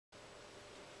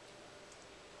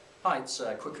Hi, it's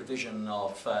a quick revision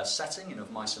of setting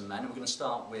of Mice and Men, and we're going to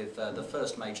start with the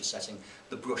first major setting,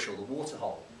 the brush or the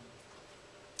waterhole.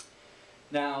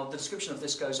 Now, the description of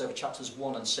this goes over chapters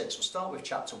 1 and 6. We'll start with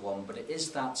chapter 1, but it is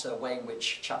that way in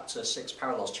which chapter 6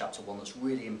 parallels chapter 1 that's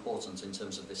really important in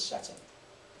terms of this setting.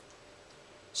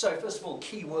 So, first of all,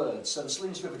 key words. So the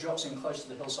Salinas River drops in close to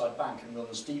the hillside bank and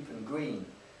runs deep and green.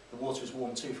 The water is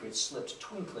warm too, for it slipped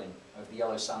twinkling over the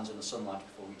yellow sands in the sunlight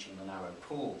before reaching the narrow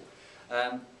pool.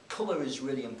 Colour is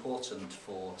really important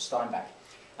for Steinbeck.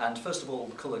 And first of all,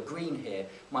 the colour green here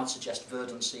might suggest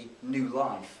verdancy, new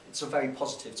life. It's a very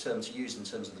positive term to use in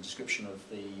terms of the description of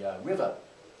the river.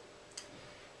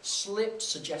 Slipped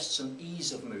suggests an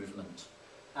ease of movement.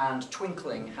 And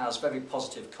twinkling has very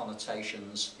positive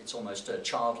connotations. It's almost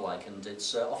childlike, and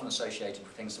it's often associated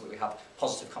with things that we have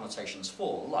positive connotations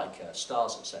for, like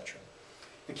stars, etc.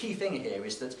 The key thing here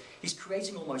is that he's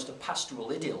creating almost a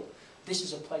pastoral idyll. This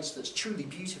is a place that's truly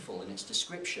beautiful in its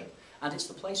description, and it's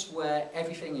the place where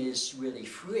everything is really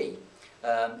free.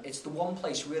 It's the one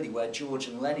place really where George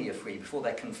and Lenny are free before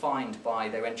they're confined by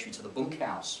their entry to the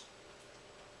bunkhouse.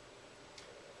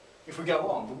 If we go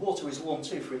on, the water is warm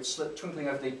too, for it slipped twinkling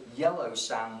over the yellow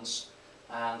sands,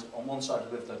 and on one side of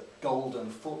the river the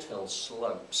golden foothill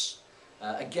slopes.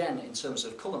 Again, in terms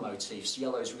of colour motifs,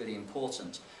 yellow is really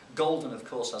important. Golden, of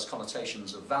course, has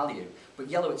connotations of value, but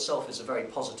yellow itself is a very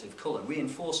positive colour,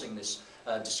 reinforcing this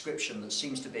description that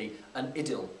seems to be an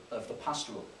idyll of the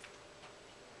pastoral.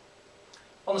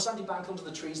 On the sandy bank under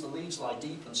the trees, the leaves lie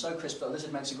deep and so crisp that a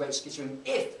lizard makes a great skittering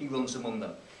if he runs among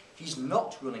them. He's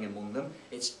not running among them,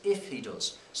 it's if he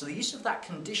does. So the use of that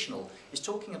conditional is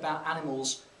talking about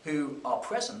animals who are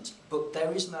present, but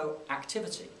there is no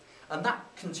activity. And that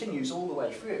continues all the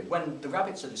way through. When the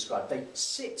rabbits are described, they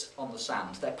sit on the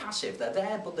sand. They're passive. They're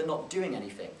there, but they're not doing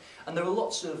anything. And there are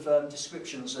lots of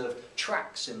descriptions of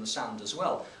tracks in the sand as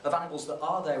well, of animals that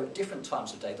are there at different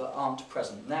times of day that aren't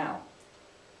present now.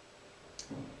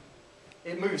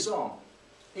 It moves on.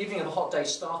 Evening of a hot day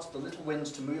started the little wind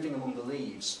to moving among the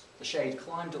leaves. The shade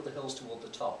climbed up the hills toward the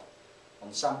top. On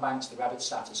the sandbanks, the rabbits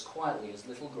sat as quietly as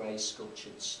little grey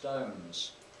sculptured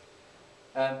stones.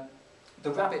 The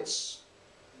rabbits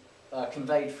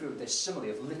conveyed through this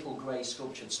simile of little grey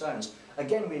sculptured stones,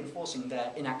 again reinforcing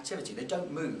their inactivity. They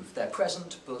don't move, they're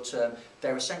present, but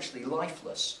they're essentially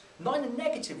lifeless. Not in a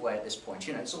negative way at this point,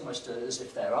 you know, it's almost as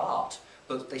if they're art,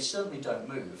 but they certainly don't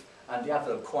move, and the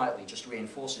adverb quietly just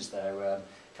reinforces their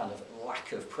kind of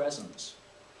lack of presence.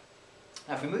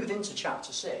 Now if we move into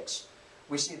chapter 6,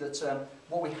 we see that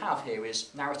what we have here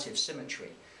is narrative symmetry.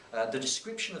 The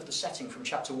description of the setting from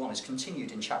chapter 1 is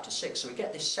continued in chapter 6, so we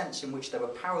get this sense in which there are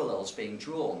parallels being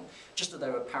drawn, just as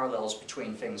there are parallels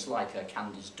between things like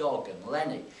Candy's dog and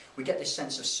Lenny. We get this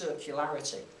sense of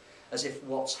circularity, as if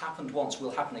what's happened once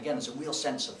will happen again. There's a real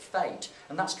sense of fate,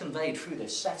 and that's conveyed through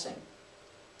this setting.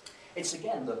 It's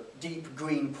again the deep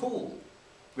green pool,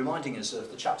 reminding us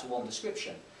of the chapter 1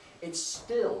 description. It's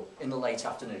still in the late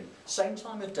afternoon, same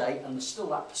time of day, and there's still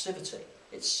that passivity.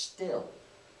 It's still.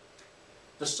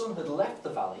 The sun had left the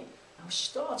valley, and we're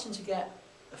starting to get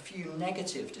a few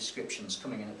negative descriptions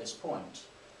coming in at this point.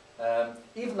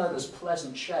 Even though there's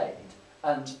pleasant shade,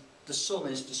 and the sun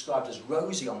is described as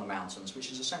rosy on the mountains,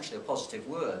 which is essentially a positive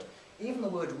word, even the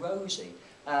word rosy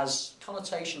has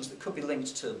connotations that could be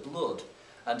linked to blood,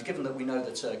 and given that we know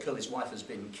that Curly's wife has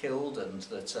been killed and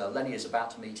that Lenny is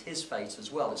about to meet his fate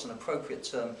as well, it's an appropriate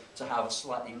term to have a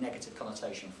slightly negative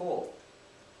connotation for.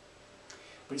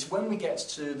 But it's when we get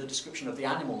to the description of the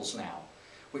animals now,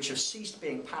 which have ceased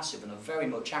being passive and are very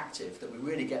much active, that we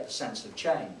really get the sense of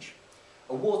change.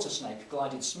 A water snake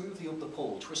glided smoothly up the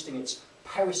pool, twisting its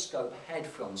periscope head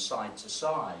from side to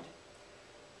side.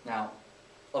 Now,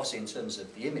 obviously in terms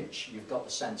of the image, you've got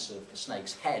the sense of the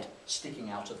snake's head sticking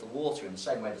out of the water in the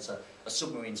same way that a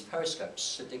submarine's periscope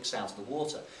sticks out of the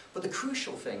water. But the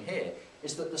crucial thing here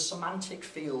is that the semantic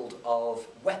field of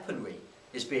weaponry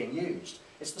is being used.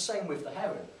 It's the same with the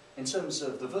heron. In terms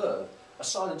of the verb, a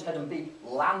silent head and beak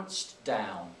lanced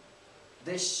down.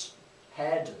 This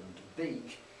head and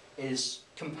beak is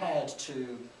compared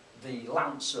to the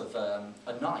lance of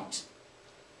a knight.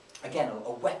 Again,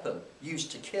 a weapon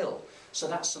used to kill. So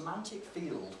that semantic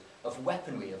field of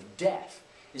weaponry, of death,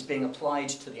 is being applied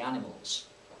to the animals.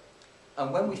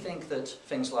 And when we think that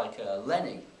things like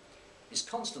Lenny is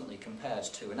constantly compared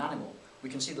to an animal, we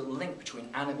can see that the link between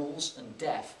animals and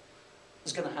death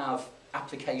is going to have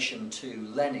application to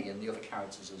Lenny and the other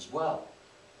characters as well.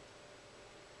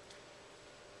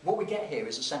 What we get here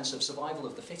is a sense of survival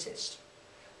of the fittest.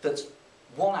 That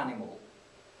one animal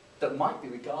that might be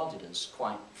regarded as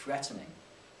quite threatening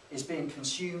is being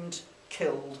consumed,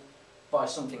 killed, by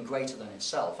something greater than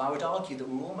itself. I would argue that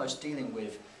we're almost dealing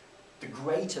with the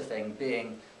greater thing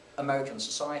being American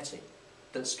society,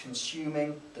 that's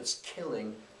consuming, that's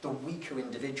killing the weaker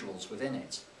individuals within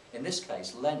it. In this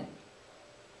case, Lenny.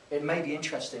 It may be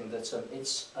interesting that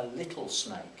it's a little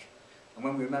snake, and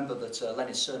when we remember that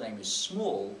Lenny's surname is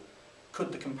Small,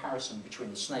 could the comparison between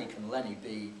the snake and Lenny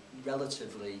be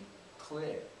relatively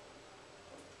clear?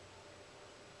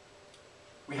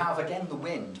 We have again the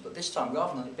wind, but this time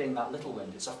rather than it being that little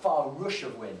wind, it's a far rush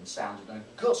of wind sounded and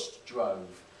a gust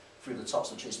drove through the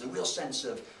tops of the trees. The real sense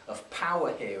of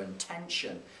power here and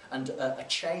tension and a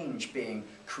change being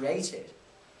created.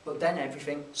 But then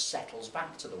everything settles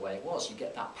back to the way it was. You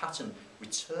get that pattern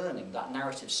returning, that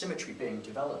narrative symmetry being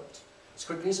developed. As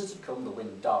quickly as it had come, the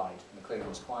wind died and the clearing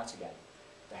was quiet again.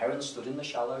 The heron stood in the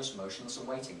shallows, motionless and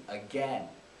waiting. Again,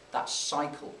 that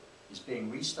cycle is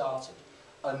being restarted.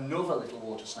 Another little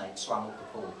water snake swam up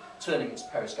the pool, turning its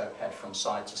periscope head from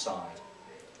side to side.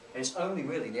 It's only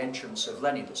really the entrance of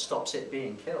Lenny that stops it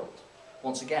being killed.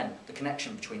 Once again, the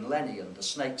connection between Lenny and the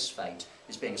snake's fate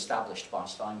is being established by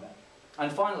Steinbeck.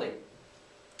 And finally,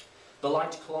 the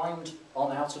light climbed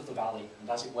on out of the valley, and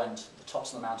as it went, the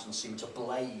tops of the mountains seemed to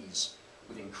blaze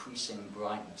with increasing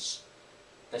brightness.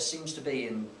 There seems to be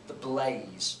in the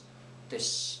blaze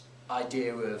this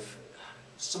idea of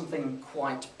something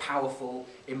quite powerful,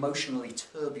 emotionally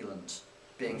turbulent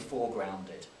being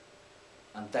foregrounded.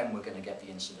 And then we're going to get the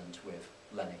incident with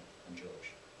Lenny and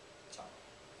George.